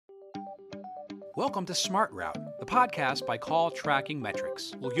Welcome to Smart Route, the podcast by Call Tracking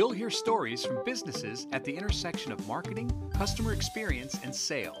Metrics. Well, you'll hear stories from businesses at the intersection of marketing, customer experience, and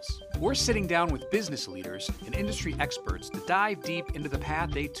sales. We're sitting down with business leaders and industry experts to dive deep into the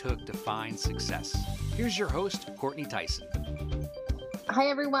path they took to find success. Here's your host, Courtney Tyson. Hi,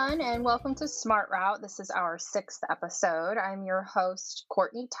 everyone, and welcome to Smart Route. This is our 6th episode. I'm your host,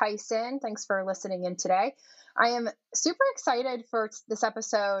 Courtney Tyson. Thanks for listening in today. I am super excited for this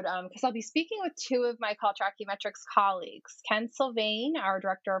episode because I'll be speaking with two of my Call Tracking Metrics colleagues, Ken Sylvain, our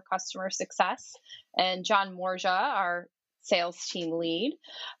Director of Customer Success, and John Morja, our sales team lead.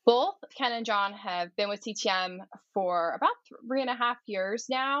 Both Ken and John have been with CTM for about 3.5 years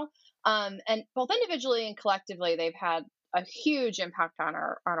now, and both individually and collectively, they've had a huge impact on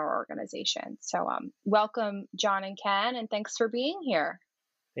our organization. So welcome, John and Ken, and thanks for being here.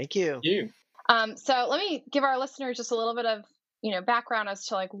 Thank you. So let me give our listeners just a little bit of background as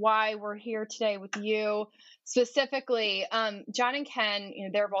to why we're here today with you specifically. John and Ken,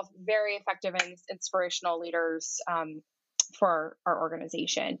 they're both very effective and inspirational leaders for our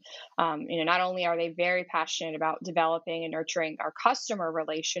organization. Not only are they very passionate about developing and nurturing our customer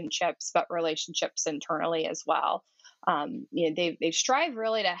relationships, but relationships internally as well. They strive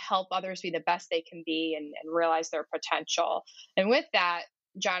really to help others be the best they can be and realize their potential. And with that,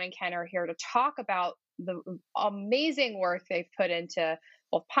 John and Ken are here to talk about the amazing work they've put into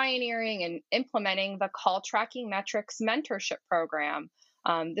both pioneering and implementing the Call Tracking Metrics mentorship program.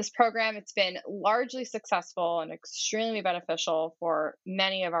 This program, it's been largely successful and extremely beneficial for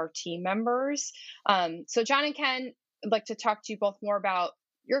many of our team members. So John and Ken, I'd like to talk to you both more about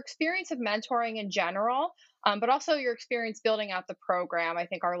your experience of mentoring in general, but also your experience building out the program. I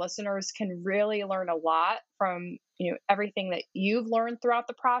think our listeners can really learn a lot from everything that you've learned throughout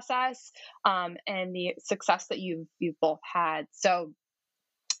the process and the success that you've both had. So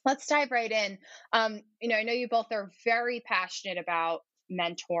let's dive right in. I know you both are very passionate about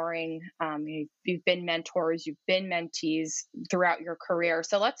mentoring. You've been mentors, you've been mentees throughout your career.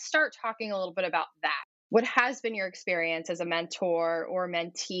 So let's start talking a little bit about that. What has been your experience as a mentor or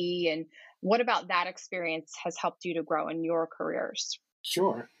mentee, and what about that experience has helped you to grow in your careers?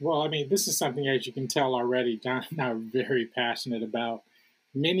 Sure. Well, this is something, as you can tell already, John and I are very passionate about.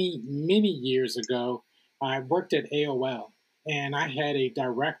 Many years ago, I worked at AOL, and I had a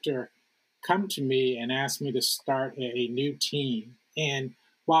director come to me and ask me to start a new team. And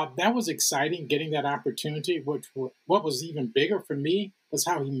while that was exciting, getting that opportunity, what was even bigger for me was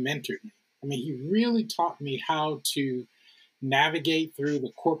how he mentored me. He really taught me how to navigate through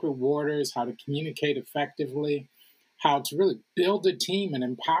the corporate waters, how to communicate effectively, how to really build a team and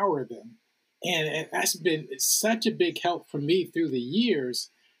empower them. And that's been such a big help for me through the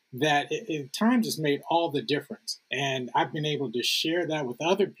years that at times it's made all the difference. And I've been able to share that with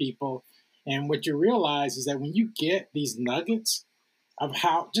other people. And what you realize is that when you get these nuggets of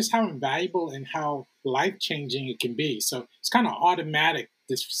how invaluable and how life-changing it can be. So it's kind of automatic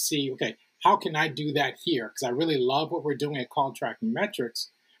to see, okay, how can I do that here? Because I really love what we're doing at Call Tracking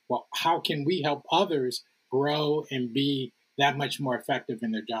Metrics. Well, how can we help others grow and be that much more effective in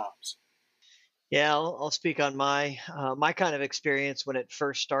their jobs? Yeah, I'll speak on my kind of experience when it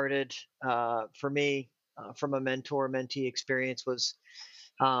first started. For me, from a mentor-mentee experience was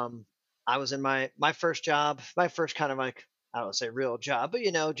I was in my first job, my first kind of I don't say real job,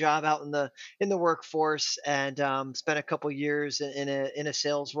 but job out in the workforce, and spent a couple years in a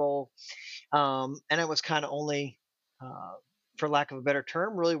sales role. And I was kind of only, for lack of a better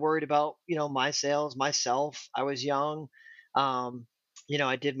term, really worried about, my sales, myself. I was young.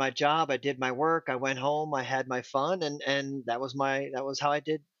 I did my job, I did my work, I went home, I had my fun, and that was how I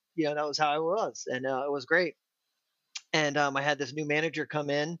did, that was how I was. And it was great. And I had this new manager come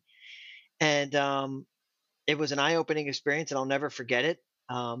in, and it was an eye-opening experience, and I'll never forget it.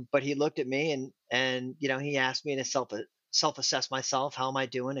 But he looked at me and he asked me to self-assess myself, how am I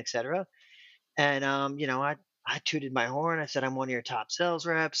doing, et cetera. And, I tooted my horn. I said, I'm one of your top sales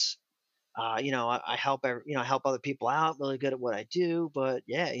reps. I help, help other people out, really good at what I do, but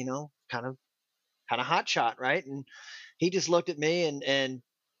yeah, kind of hot shot. Right. And he just looked at me and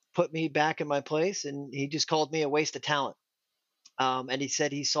put me back in my place. And he just called me a waste of talent. And he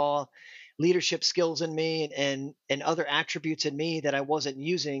said he saw leadership skills in me and other attributes in me that I wasn't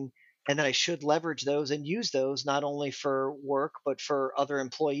using, and that I should leverage those and use those not only for work, but for other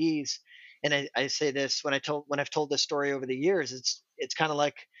employees. And I say this when I've told this story over the years, it's kind of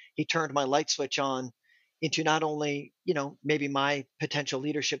like he turned my light switch on into not only, maybe my potential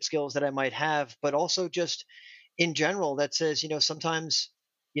leadership skills that I might have, but also just in general that says, sometimes,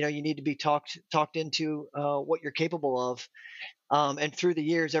 you need to be talked into what you're capable of. And through the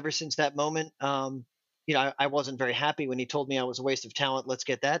years, ever since that moment, I wasn't very happy when he told me I was a waste of talent. Let's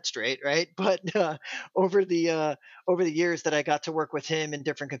get that straight, right? But over the uh, over the years that I got to work with him in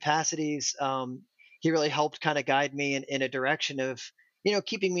different capacities, he really helped kind of guide me in a direction of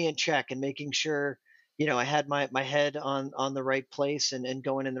keeping me in check and making sure I had my head on the right place and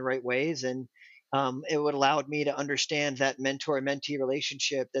going in the right ways. And it would allowed me to understand that mentor mentee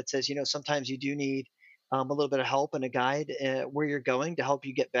relationship that says sometimes you do need a little bit of help and a guide where you're going to help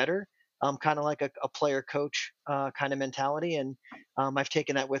you get better, kind of like a player coach kind of mentality. And I've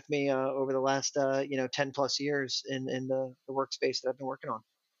taken that with me over the last 10 plus years in the workspace that I've been working on.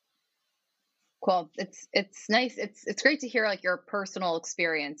 Cool. It's nice. It's great to hear like your personal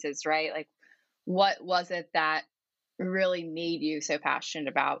experiences, right? Like what was it that really made you so passionate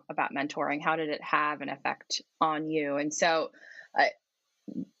about mentoring? How did it have an effect on you? And so uh,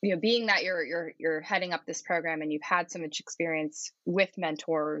 being that you're heading up this program and you've had so much experience with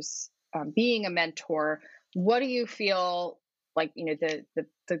mentors, being a mentor, what do you feel like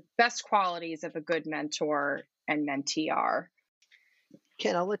the best qualities of a good mentor and mentee are?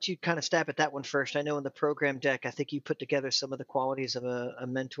 Ken, I'll let you kind of stab at that one first. I know in the program deck, I think you put together some of the qualities of a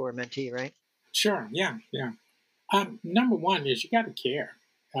mentor mentee, right? Sure. Yeah. Yeah. Number one is you got to care,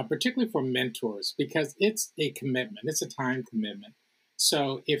 particularly for mentors, because it's a commitment. It's a time commitment.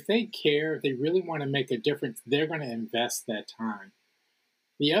 So if they care, if they really want to make a difference, they're going to invest that time.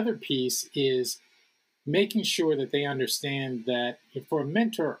 The other piece is making sure that they understand that if for a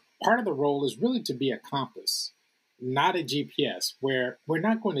mentor, part of the role is really to be a compass, not a GPS, where we're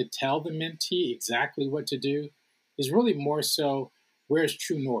not going to tell the mentee exactly what to do. Is really more so where's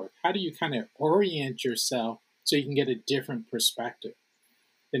true north? How do you kind of orient yourself so you can get a different perspective?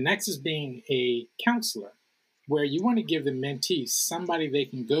 The next is being a counselor, where you want to give the mentee somebody they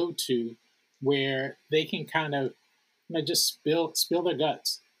can go to where they can kind of just spill their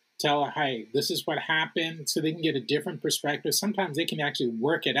guts. Tell her, hey, this is what happened, so they can get a different perspective. Sometimes they can actually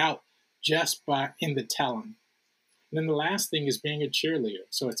work it out just by in the telling. And then the last thing is being a cheerleader.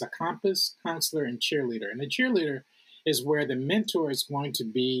 So it's a compass, counselor, and cheerleader. And the cheerleader is where the mentor is going to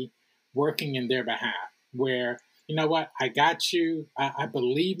be working in their behalf, where, you know what, I got you, I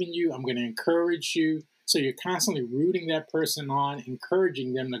believe in you, I'm going to encourage you. So you're constantly rooting that person on,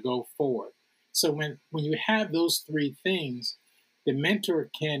 encouraging them to go forward. So when you have those three things, the mentor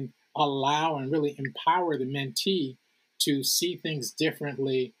can allow and really empower the mentee to see things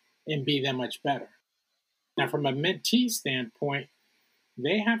differently and be that much better. Now, from a mentee standpoint,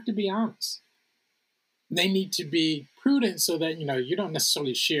 they have to be honest. They need to be prudent so that, you don't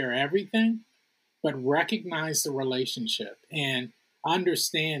necessarily share everything, but recognize the relationship and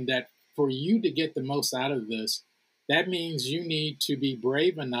understand that for you to get the most out of this, that means you need to be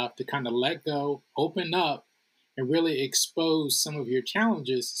brave enough to kind of let go, open up, and really expose some of your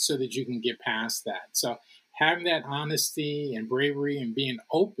challenges so that you can get past that. So having that honesty and bravery and being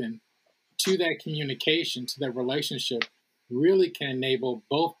open to that communication, to that relationship, really can enable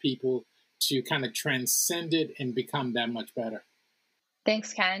both people to kind of transcend it and become that much better.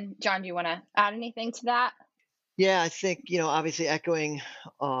 Thanks, Ken. John, do you want to add anything to that? Yeah, I think, obviously echoing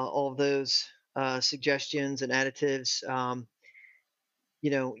all of those suggestions and additives,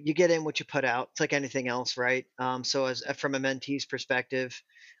 you get in what you put out. It's like anything else, right? So as from a mentee's perspective,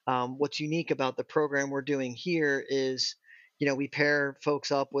 what's unique about the program we're doing here is, we pair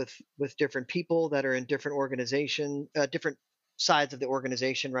folks up with different people that are in different different sides of the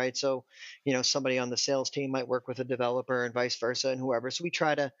organization, right? So, somebody on the sales team might work with a developer and vice versa and whoever. So we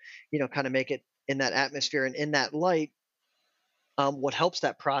try to, kind of make it in that atmosphere and in that light. What helps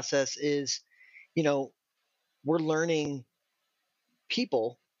that process is, we're learning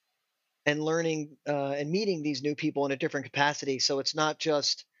people and learning and meeting these new people in a different capacity. So it's not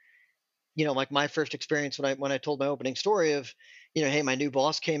just, like my first experience when I told my opening story of, hey, my new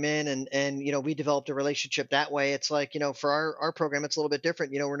boss came in and we developed a relationship that way. It's like, for our program, it's a little bit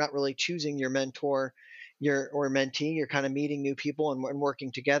different. We're not really choosing your mentor, or mentee. You're kind of meeting new people and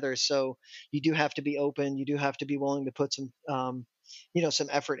working together. So you do have to be open. You do have to be willing to put some, some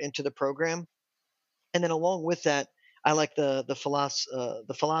effort into the program. And then along with that, I like the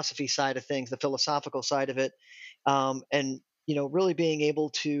philosophy side of things, the philosophical side of it, and really being able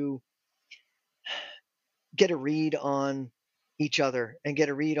to get a read on each other and get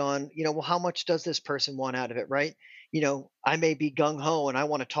a read on, well, how much does this person want out of it, right? I may be gung ho and I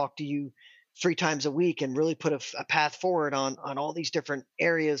want to talk to you 3 times a week and really put a path forward on all these different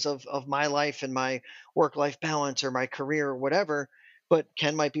areas of my life and my work life balance or my career or whatever. But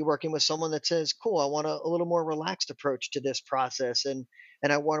Ken might be working with someone that says, cool, I want a little more relaxed approach to this process. And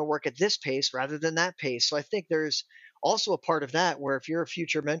I want to work at this pace rather than that pace. So I think there's also a part of that, where if you're a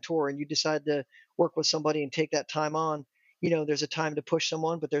future mentor and you decide to work with somebody and take that time on, there's a time to push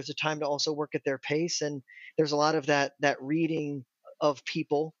someone, but there's a time to also work at their pace. And there's a lot of that reading of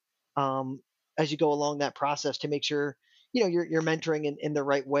people as you go along that process to make sure, you're mentoring in the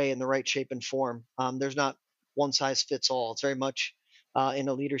right way, in the right shape and form. There's not one size fits all. It's very much in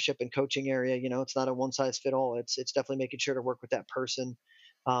a leadership and coaching area, it's not a one size fit all. It's definitely making sure to work with that person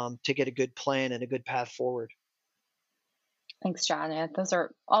to get a good plan and a good path forward. Thanks, John. Yeah, those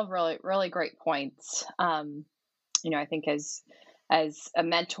are all really, really great points. I think as a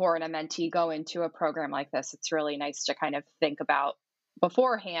mentor and a mentee go into a program like this, it's really nice to kind of think about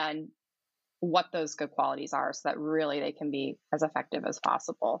beforehand what those good qualities are, so that really they can be as effective as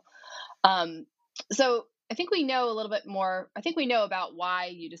possible. So I think we know a little bit more. I think we know about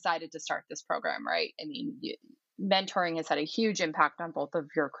why you decided to start this program, right? I mean, mentoring has had a huge impact on both of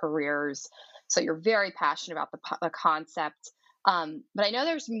your careers. So you're very passionate about the concept. But I know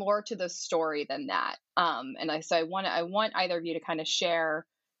there's more to the story than that. So I want either of you to kind of share,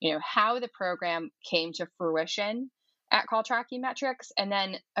 how the program came to fruition at Call Tracking Metrics. And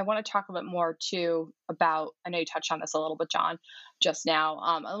then I want to talk a bit more too about, I know you touched on this a little bit, John, just now.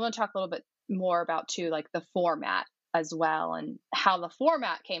 I want to talk a little bit more about too, like the format as well, and how the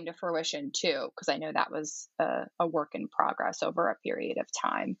format came to fruition too, because I know that was a work in progress over a period of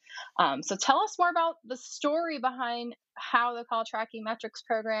time. So tell us more about the story behind how the Call Tracking Metrics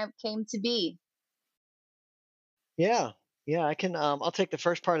program came to be. Yeah, I can. I'll take the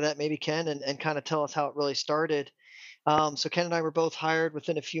first part of that, maybe Ken, and kind of tell us how it really started. So Ken and I were both hired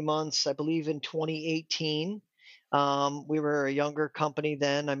within a few months, I believe in 2018. We were a younger company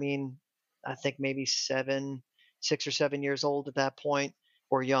then. I mean, I think maybe 6 or 7 years old at that point,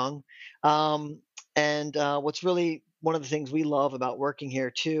 or young. And what's really one of the things we love about working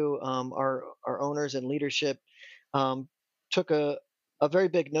here too, our owners and leadership took a very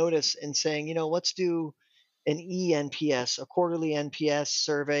big notice in saying, let's do an ENPS, a quarterly NPS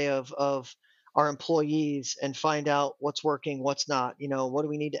survey of our employees and find out what's working, what's not. What do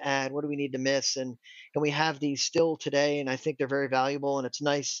we need to add? What do we need to miss? And we have these still today, and I think they're very valuable. And it's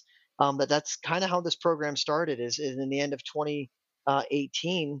nice that's kind of how this program started. Is in the end of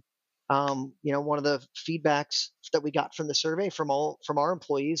 2018. One of the feedbacks that we got from the survey from our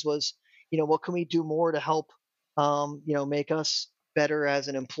employees was, what can we do more to help, make us better as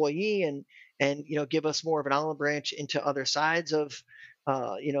an employee and give us more of an olive branch into other sides of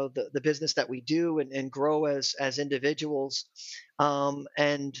the business that we do and grow as individuals.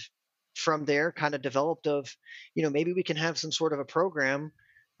 And from there kind of developed of, maybe we can have some sort of a program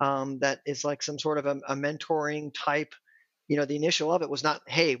that is like some sort of a mentoring type. The initial of it was not,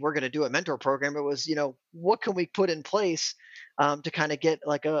 hey, we're going to do a mentor program. It was, what can we put in place to kind of get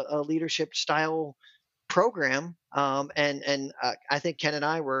like a leadership style program. And I think Ken and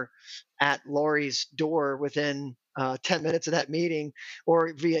I were at Lori's door within 10 minutes of that meeting,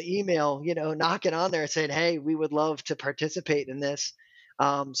 or via email, knocking on there saying, hey, we would love to participate in this.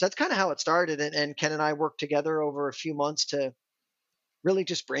 So that's kind of how it started. And Ken and I worked together over a few months to really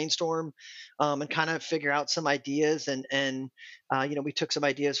just brainstorm and kind of figure out some ideas. And we took some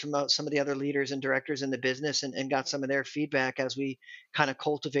ideas from some of the other leaders and directors in the business and got some of their feedback as we kind of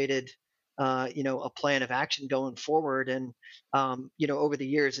cultivated a plan of action going forward. And, over the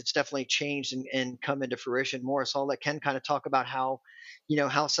years, it's definitely changed and come into fruition more. So I'll let Ken kind of talk about how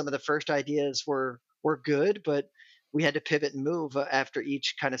some of the first ideas were good, but we had to pivot and move after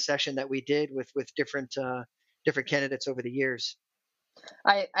each kind of session that we did with different candidates over the years.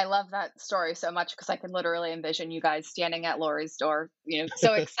 I love that story so much because I can literally envision you guys standing at Lori's door,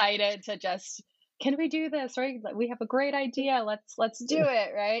 so excited to just, can we do this? Right? We have a great idea. Let's do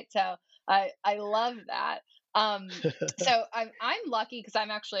it. Right. So I love that. So I'm lucky because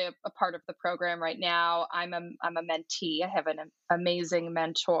I'm actually a part of the program right now. I'm a mentee. I have an amazing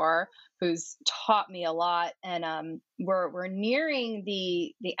mentor who's taught me a lot, and we're nearing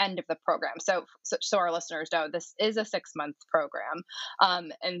the end of the program. So our listeners know this is a 6-month program,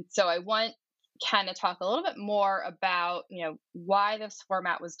 and so I want Ken to talk a little bit more about why this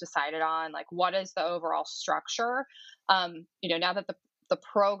format was decided on, like what is the overall structure. Now that the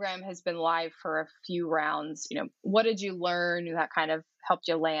program has been live for a few rounds, what did you learn that kind of helped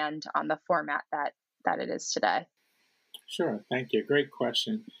you land on the format that it is today? Sure. Thank you. Great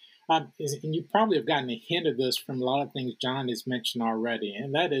question. And you probably have gotten a hint of this from a lot of things John has mentioned already.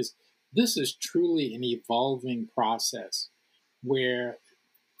 And that is, this is truly an evolving process where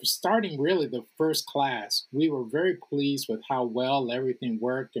starting really the first class, we were very pleased with how well everything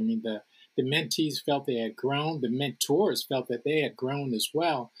worked. I mean, the mentees felt they had grown. The mentors felt that they had grown as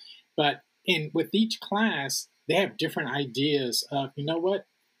well. But with each class, they have different ideas of, you know what,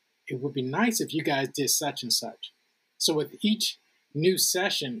 it would be nice if you guys did such and such. So with each new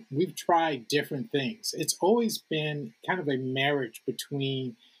session, we've tried different things. It's always been kind of a marriage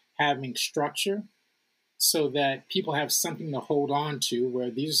between having structure so that people have something to hold on to, where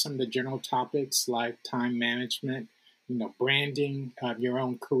these are some of the general topics like time management, branding, your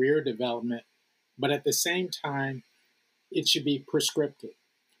own career development. But at the same time, it should be prescriptive,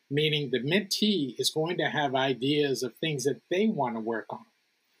 meaning the mentee is going to have ideas of things that they want to work on.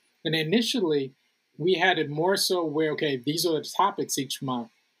 And initially, we had it more so where, okay, these are the topics each month.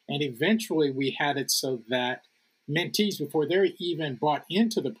 And eventually we had it so that mentees, before they're even brought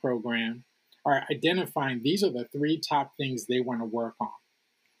into the program, are identifying these are the 3 top things they want to work on.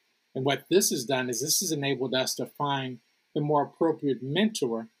 And what this has done is this has enabled us to find the more appropriate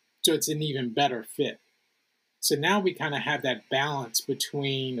mentor, so it's an even better fit. So now we kind of have that balance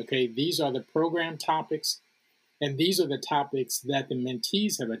between, okay, these are the program topics, and these are the topics that the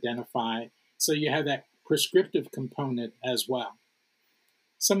mentees have identified. So you have that prescriptive component as well.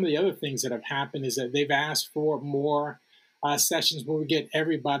 Some of the other things that have happened is that they've asked for more sessions where we get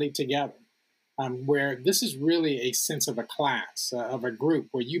everybody together, where this is really a sense of a class, of a group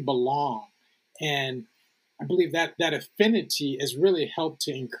where you belong. And I believe that that affinity has really helped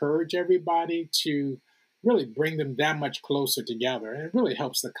to encourage everybody to really bring them that much closer together. And it really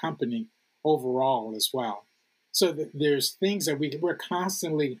helps the company overall as well. So there's things that we're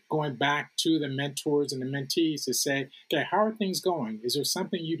constantly going back to the mentors and the mentees to say, okay, how are things going? Is there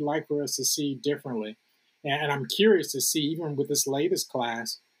something you'd like for us to see differently? And I'm curious to see, even with this latest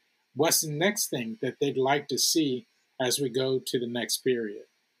class, what's the next thing that they'd like to see as we go to the next period.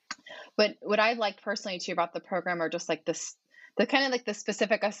 But what I liked personally too about the program are just like this, the kind of like the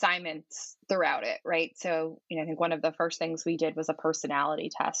specific assignments throughout it, right? So, I think one of the first things we did was a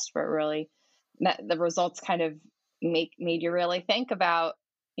personality test, where really the results kind of made you really think about,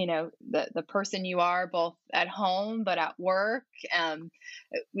 the person you are both at home but at work.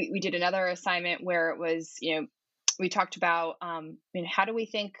 We did another assignment where it was, we talked about, how do we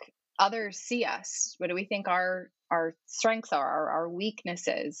think others see us? What do we think our strengths are, our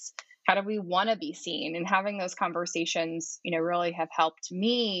weaknesses? How do we want to be seen? And having those conversations, really have helped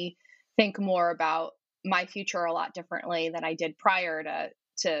me think more about my future a lot differently than I did prior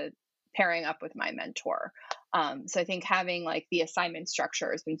to pairing up with my mentor. So I think having like the assignment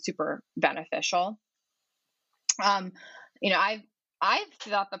structure has been super beneficial. I've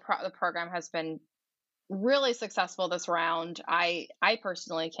thought the program has been really successful this round. I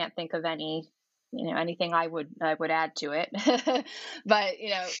personally can't think of anything I would add to it. But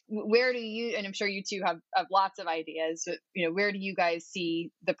where do you, and I'm sure you two have lots of ideas, but, where do you guys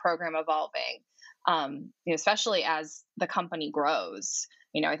see the program evolving? Especially as the company grows.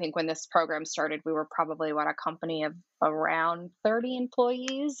 I think when this program started, we were probably a company of around 30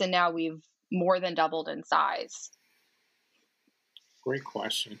 employees, and now we've more than doubled in size. Great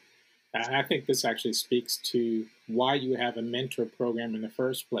question. And I think this actually speaks to why you have a mentor program in the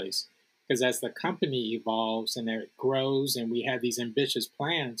first place. Because as the company evolves and it grows and we have these ambitious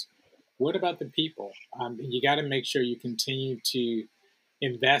plans, what about the people? You got to make sure you continue to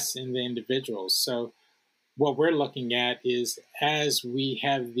invest in the individuals. So what we're looking at is, as we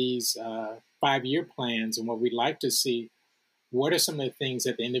have these 5-year plans and what we'd like to see, what are some of the things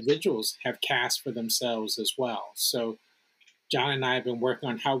that the individuals have cast for themselves as well? So John and I have been working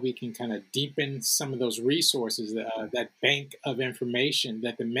on how we can kind of deepen some of those resources, that bank of information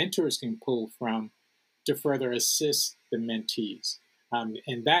that the mentors can pull from to further assist the mentees.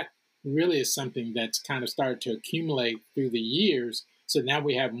 And that really is something that's kind of started to accumulate through the years. So now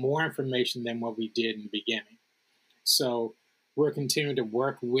we have more information than what we did in the beginning. So we're continuing to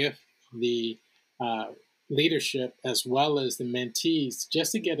work with the leadership as well as the mentees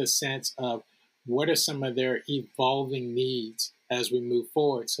just to get a sense of what are some of their evolving needs as we move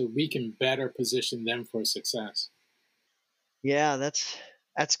forward so we can better position them for success. Yeah,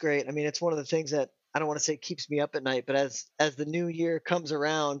 that's great. I mean, it's one of the things that I don't want to say keeps me up at night, but as the new year comes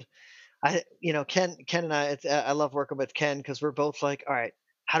around, Ken and I love working with Ken because we're both like, all right,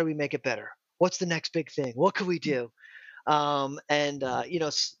 how do we make it better? What's the next big thing? What can we do? The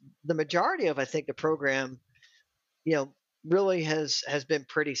majority of, I think, the program, really has been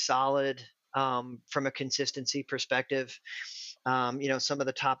pretty solid from a consistency perspective. Some of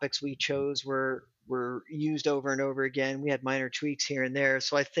the topics we chose were used over and over again. We had minor tweaks here and there.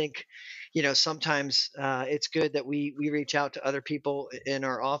 So I think, sometimes it's good that we reach out to other people in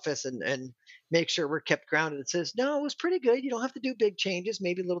our office and make sure we're kept grounded. It says, no, it was pretty good. You don't have to do big changes,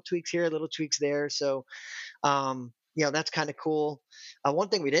 maybe little tweaks here, little tweaks there. So, that's kind of cool. One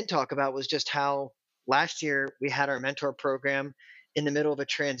thing we didn't talk about was just how last year we had our mentor program in the middle of a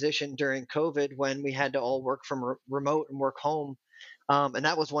transition during COVID when we had to all work from remote and work home. And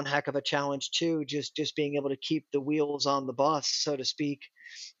that was one heck of a challenge too, just being able to keep the wheels on the bus, so to speak,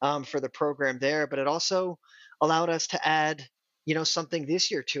 for the program there. But it also allowed us to add, something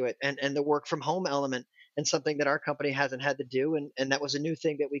this year to it, and the work from home element, and something that our company hasn't had to do, and that was a new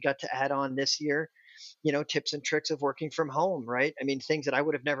thing that we got to add on this year. Tips and tricks of working from home, right? I mean, things that I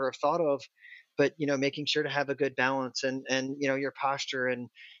would have never have thought of, but making sure to have a good balance, and your posture, and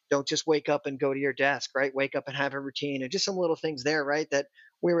don't just wake up and go to your desk, right? Wake up and have a routine, and just some little things there, right? That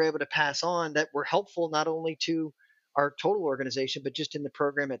we were able to pass on that were helpful not only to our total organization, but just in the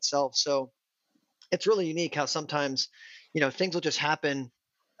program itself. So it's really unique how sometimes, things will just happen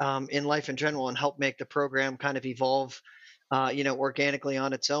in life in general and help make the program kind of evolve, organically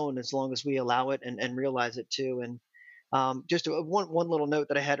on its own, as long as we allow it and realize it too. And just one little note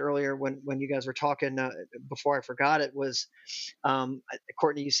that I had earlier when you guys were talking, before I forgot it, was,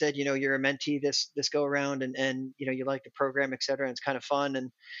 Courtney, you said, you're a mentee this go around, and you like the program, et cetera, and it's kind of fun.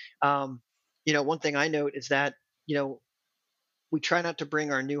 And one thing I note is that, you know we try not to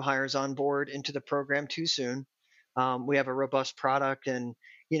bring our new hires on board into the program too soon. We have a robust product, and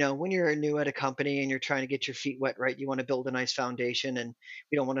when you're new at a company and you're trying to get your feet wet, right, you want to build a nice foundation, and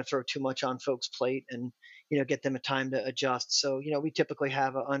we don't want to throw too much on folks' plate, and get them a time to adjust. So we typically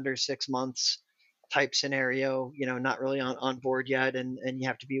have a under 6 months type scenario. Not really on board yet, and you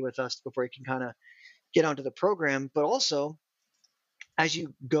have to be with us before you can kind of get onto the program. But also, as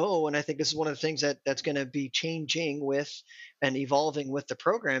you go, and I think this is one of the things that's going to be changing with and evolving with the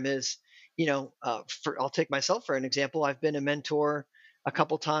program is, I'll take myself for an example. I've been a mentor a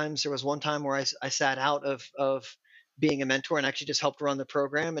couple times. There was one time where I sat out of being a mentor and actually just helped run the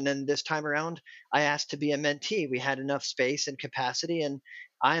program. And then this time around, I asked to be a mentee. We had enough space and capacity, and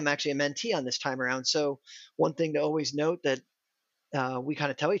I am actually a mentee on this time around. So one thing to always note that we kind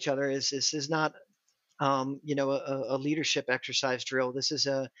of tell each other is this is not a leadership exercise drill. This is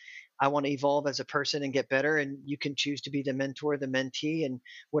I want to evolve as a person and get better. And you can choose to be the mentor, the mentee, and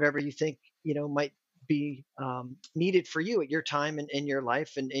whatever you think, might be needed for you at your time and in your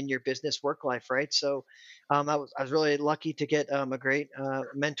life and in your business work life. Right. So I was really lucky to get a great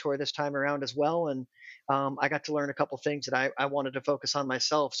mentor this time around as well. And I got to learn a couple things that I wanted to focus on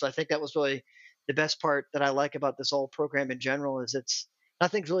myself. So I think that was really the best part that I like about this whole program in general is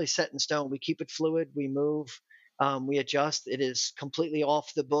nothing's really set in stone. We keep it fluid. We move. We adjust. It is completely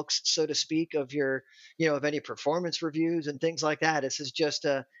off the books, so to speak, of of any performance reviews and things like that. This is just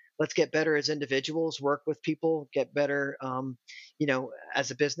let's get better as individuals, work with people, get better, as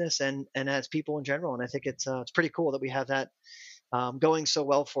a business and as people in general. And I think it's pretty cool that we have that going so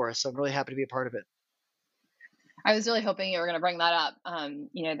well for us. So I'm really happy to be a part of it. I was really hoping you were going to bring that up.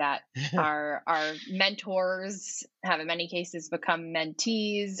 That our mentors have in many cases become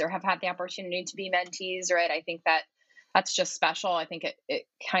mentees or have had the opportunity to be mentees, right? I think that's just special. I think it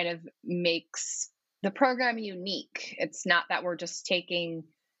kind of makes the program unique. It's not that we're just taking,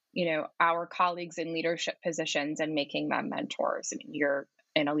 our colleagues in leadership positions and making them mentors. I mean, you're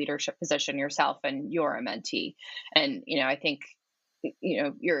in a leadership position yourself and you're a mentee. And, I think,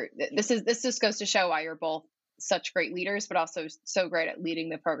 this just goes to show why you're both such great leaders, but also so great at leading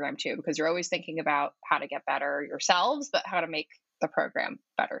the program too, because you're always thinking about how to get better yourselves, but how to make the program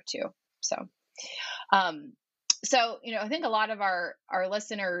better too. So, I think a lot of our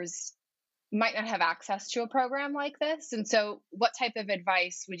listeners might not have access to a program like this. And so what type of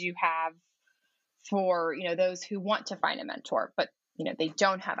advice would you have for, those who want to find a mentor, but, they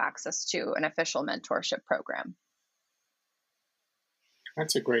don't have access to an official mentorship program?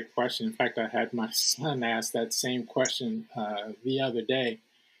 That's a great question. In fact, I had my son ask that same question the other day.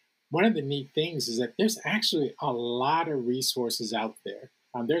 One of the neat things is that there's actually a lot of resources out there.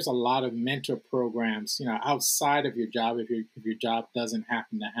 There's a lot of mentor programs, outside of your job if your job doesn't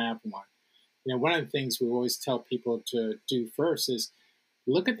happen to have one. One of the things we always tell people to do first is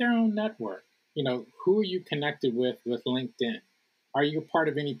look at their own network. Who are you connected with LinkedIn? Are you a part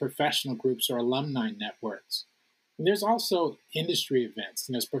of any professional groups or alumni networks? And there's also industry events,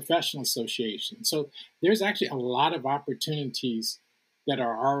 and there's professional associations. So there's actually a lot of opportunities that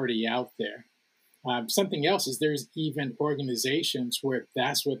are already out there. Something else is there's even organizations where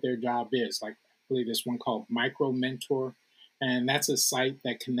that's what their job is. Like I believe there's one called Micro Mentor, and that's a site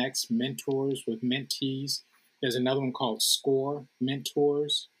that connects mentors with mentees. There's another one called SCORE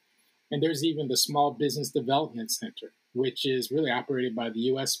Mentors. And there's even the Small Business Development Center, which is really operated by the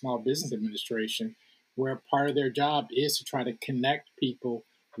U.S. Small Business Administration, where part of their job is to try to connect people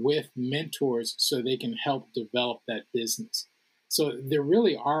with mentors so they can help develop that business. So there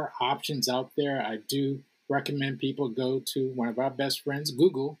really are options out there. I do recommend people go to one of our best friends,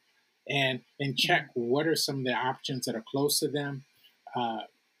 Google, and check what are some of the options that are close to them. Uh,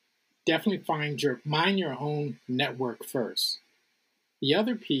 Definitely mind your own network first. The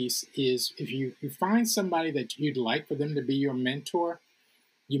other piece is if you find somebody that you'd like for them to be your mentor,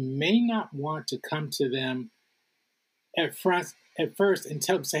 you may not want to come to them at first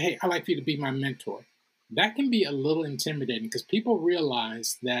and say, hey, I'd like for you to be my mentor. That can be a little intimidating because people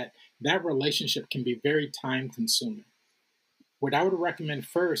realize that that relationship can be very time consuming. What I would recommend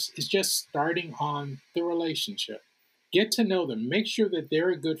first is just starting on the relationship. Get to know them. Make sure that they're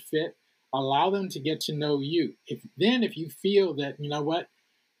a good fit. Allow them to get to know you. If you feel that, you know what,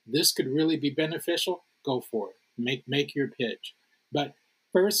 this could really be beneficial, go for it. Make your pitch. But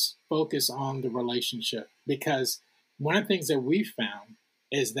first, focus on the relationship, because one of the things that we found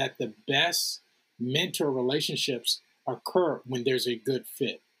is that the best mentor relationships occur when there's a good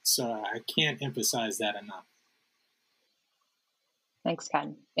fit. So I can't emphasize that enough. Thanks,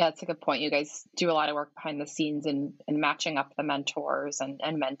 Ken. Yeah, it's a good point. You guys do a lot of work behind the scenes in matching up the mentors and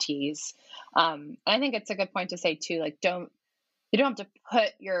mentees. And I think it's a good point to say too, like you don't have to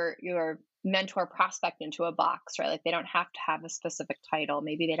put your mentor prospect into a box, right? Like they don't have to have a specific title.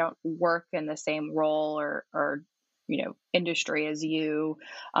 Maybe they don't work in the same role or industry as you,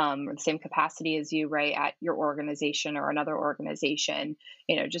 or the same capacity as you, right, at your organization or another organization.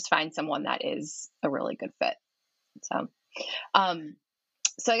 Just find someone that is a really good fit. So.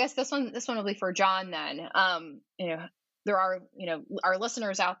 So I guess this one will be for John then. There are, our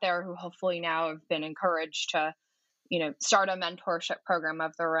listeners out there who hopefully now have been encouraged to, start a mentorship program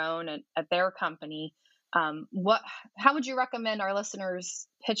of their own at their company. How would you recommend our listeners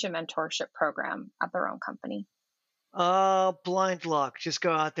pitch a mentorship program at their own company? Blind luck. Just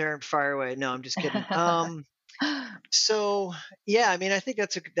go out there and fire away. No, I'm just kidding. So yeah, I mean, I think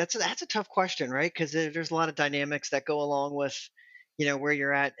that's a tough question, right? Because there's a lot of dynamics that go along with, where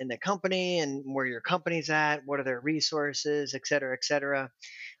you're at in the company and where your company's at, what are their resources, et cetera, et cetera.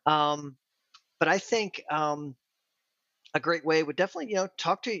 But I think a great way would definitely,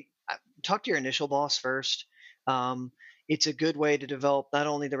 talk to your initial boss first. It's a good way to develop not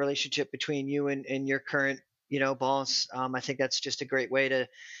only the relationship between you and your current, boss. I think that's just a great way to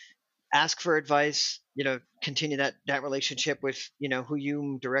ask for advice, continue that relationship with, who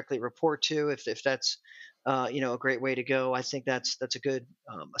you directly report to. If that's, a great way to go, I think that's a good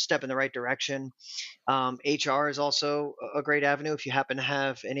a step in the right direction. HR is also a great avenue. If you happen to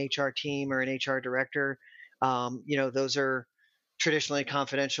have an HR team or an HR director, those are traditionally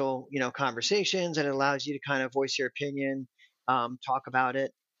confidential, conversations, and it allows you to kind of voice your opinion, talk about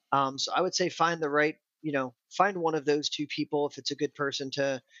it. So I would say find one of those two people if it's a good person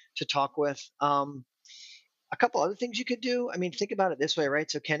to talk with. A couple other things you could do. I mean, think about it this way, right?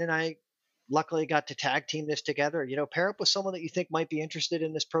 So Ken and I luckily got to tag team this together. Pair up with someone that you think might be interested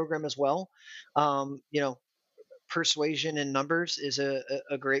in this program as well. Persuasion in numbers is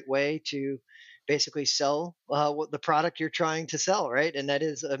a great way to basically sell what the product you're trying to sell, right? And that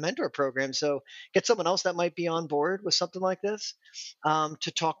is a mentor program. So get someone else that might be on board with something like this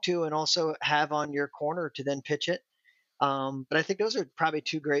to talk to, and also have on your corner to then pitch it. But I think those are probably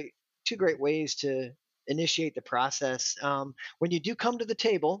two great ways to initiate the process. When you do come to the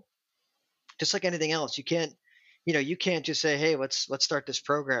table, just like anything else, you can't just say, hey, let's start this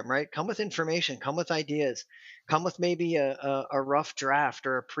program, right? Come with information, come with ideas, come with maybe a rough draft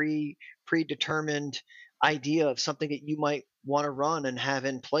or a predetermined idea of something that you might want to run and have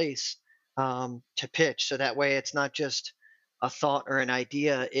in place to pitch. So that way it's not just a thought or an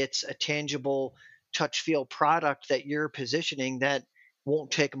idea, it's a tangible touch feel product that you're positioning that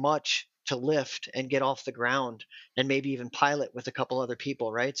won't take much to lift and get off the ground, and maybe even pilot with a couple other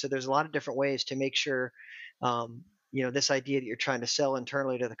people, right? So there's a lot of different ways to make sure this idea that you're trying to sell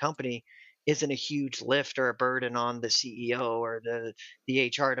internally to the company isn't a huge lift or a burden on the CEO or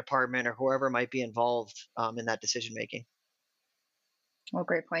the HR department or whoever might be involved in that decision making. Well,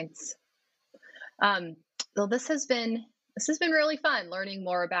 great points. Well, this has been really fun learning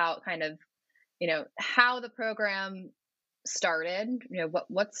more about kind of how the program started,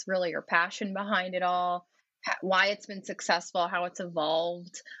 what's really your passion behind it all, why it's been successful, how it's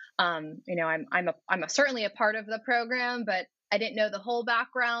evolved. I'm certainly a part of the program, but I didn't know the whole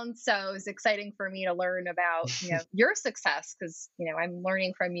background, so it was exciting for me to learn about your success, because I'm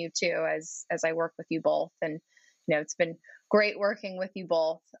learning from you too as I work with you both, and it's been great working with you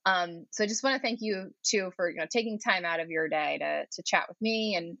both. So I just want to thank you too for taking time out of your day to chat with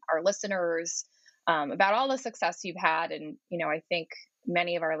me and our listeners about all the success you've had. And, I think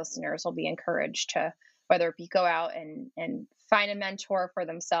many of our listeners will be encouraged to whether it be go out and find a mentor for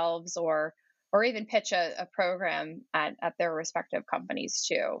themselves or even pitch a program at their respective companies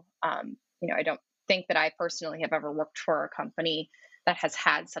too. I don't think that I personally have ever worked for a company that has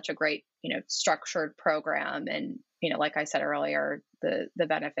had such a great, structured program. And, like I said earlier, the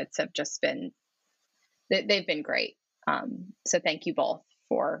benefits have just been, they've been great. So thank you both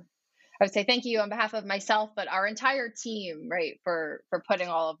I would say thank you on behalf of myself, but our entire team, right, for putting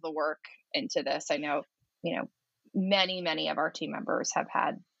all of the work into this. I know, many of our team members have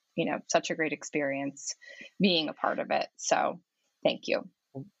had, such a great experience being a part of it. So thank you.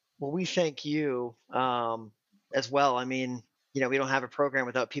 Well, we thank you as well. I mean, we don't have a program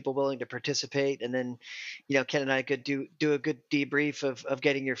without people willing to participate. And then, Ken and I could do a good debrief of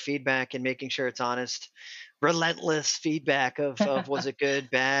getting your feedback and making sure it's honest, relentless feedback of was it good,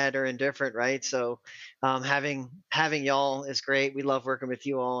 bad, or indifferent, right? So having y'all is great. We love working with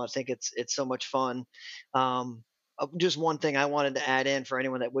you all. I think it's so much fun. Just one thing I wanted to add in for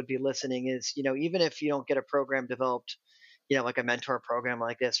anyone that would be listening is, even if you don't get a program developed, like a mentor program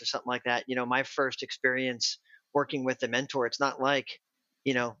like this or something like that, my first experience working with a mentor, it's not like,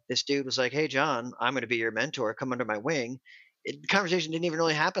 this dude was like, hey, John, I'm going to be your mentor. Come under my wing. The conversation didn't even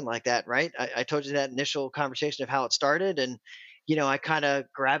really happen like that, right? I told you that initial conversation of how it started. And, I kind of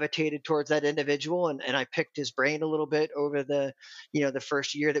gravitated towards that individual and I picked his brain a little bit over the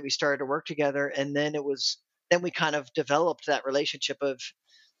first year that we started to work together. And then then we kind of developed that relationship of,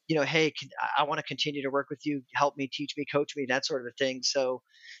 hey, I want to continue to work with you, help me, teach me, coach me, that sort of a thing. So,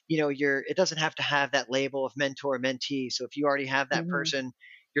 it doesn't have to have that label of mentor, mentee. So if you already have that person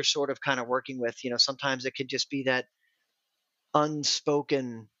you're sort of kind of working with, sometimes it could just be that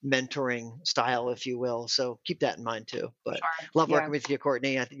unspoken mentoring style, if you will. So keep that in mind too. But sure. Love working with you,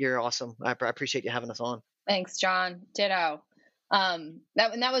 Courtney. I think you're awesome. I appreciate you having us on. Thanks, John. Ditto. That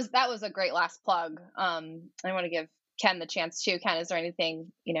was a great last plug. I want to give Ken the chance too. Ken, is there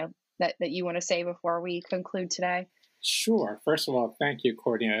anything, that you want to say before we conclude today? Sure. First of all, thank you,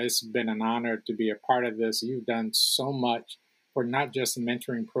 Courtney. It's been an honor to be a part of this. You've done so much for not just the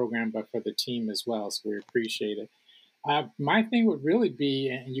mentoring program, but for the team as well. So we appreciate it. My thing would really be,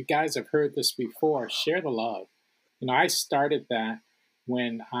 and you guys have heard this before, share the love. I started that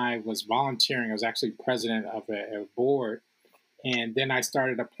when I was volunteering. I was actually president of a board. And then I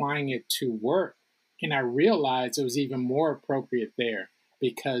started applying it to work. And I realized it was even more appropriate there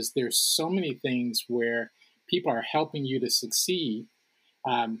because there's so many things where people are helping you to succeed,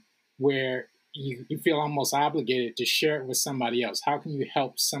 where you feel almost obligated to share it with somebody else. How can you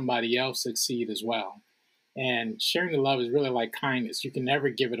help somebody else succeed as well? And sharing the love is really like kindness. You can never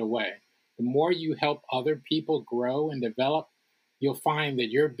give it away. The more you help other people grow and develop, you'll find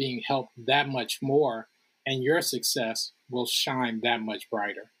that you're being helped that much more and your success will shine that much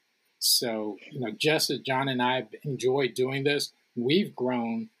brighter. So, just as John and I have enjoyed doing this, we've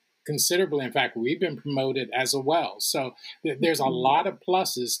grown considerably. In fact, we've been promoted as well. So there's a lot of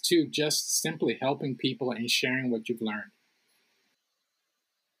pluses to just simply helping people and sharing what you've learned.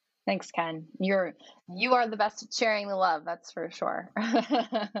 Thanks, Ken. You are the best at sharing the love. That's for sure.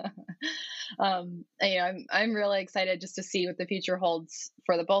 I'm really excited just to see what the future holds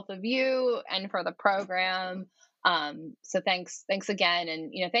for the both of you and for the program. So thanks again.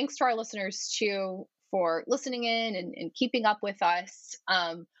 And, thanks to our listeners too for listening in and keeping up with us.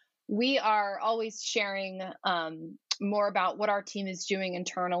 We are always sharing more about what our team is doing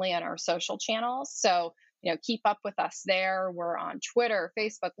internally on our social channels. So, keep up with us there. We're on Twitter,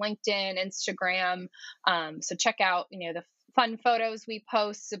 Facebook, LinkedIn, Instagram. So check out, the fun photos we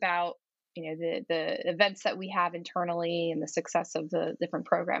post about, the events that we have internally and the success of the different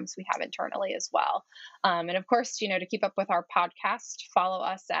programs we have internally as well. And of course, to keep up with our podcast, follow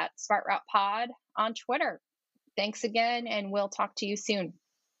us at Smart Route Pod on Twitter. Thanks again, and we'll talk to you soon.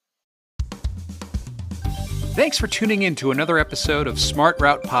 Thanks for tuning in to another episode of Smart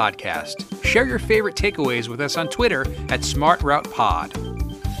Route Podcast. Share your favorite takeaways with us on Twitter at Smart Route Pod.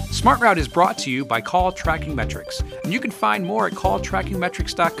 Smart Route is brought to you by Call Tracking Metrics, and you can find more at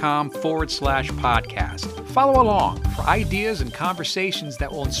calltrackingmetrics.com/podcast. Follow along for ideas and conversations that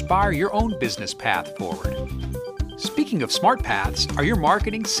will inspire your own business path forward. Speaking of smart paths, are your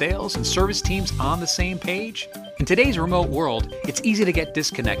marketing, sales, and service teams on the same page? In today's remote world, it's easy to get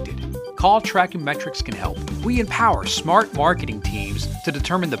disconnected. Call Tracking Metrics can help. We empower smart marketing teams to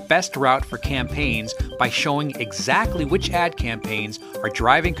determine the best route for campaigns by showing exactly which ad campaigns are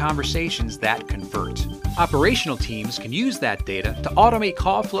driving conversations that convert. Operational teams can use that data to automate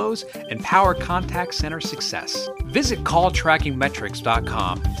call flows and power contact center success. Visit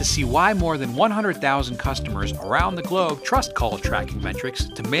calltrackingmetrics.com to see why more than 100,000 customers around the globe trust Call Tracking Metrics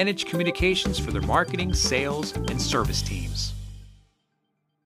to manage communications for their marketing, sales, and service teams.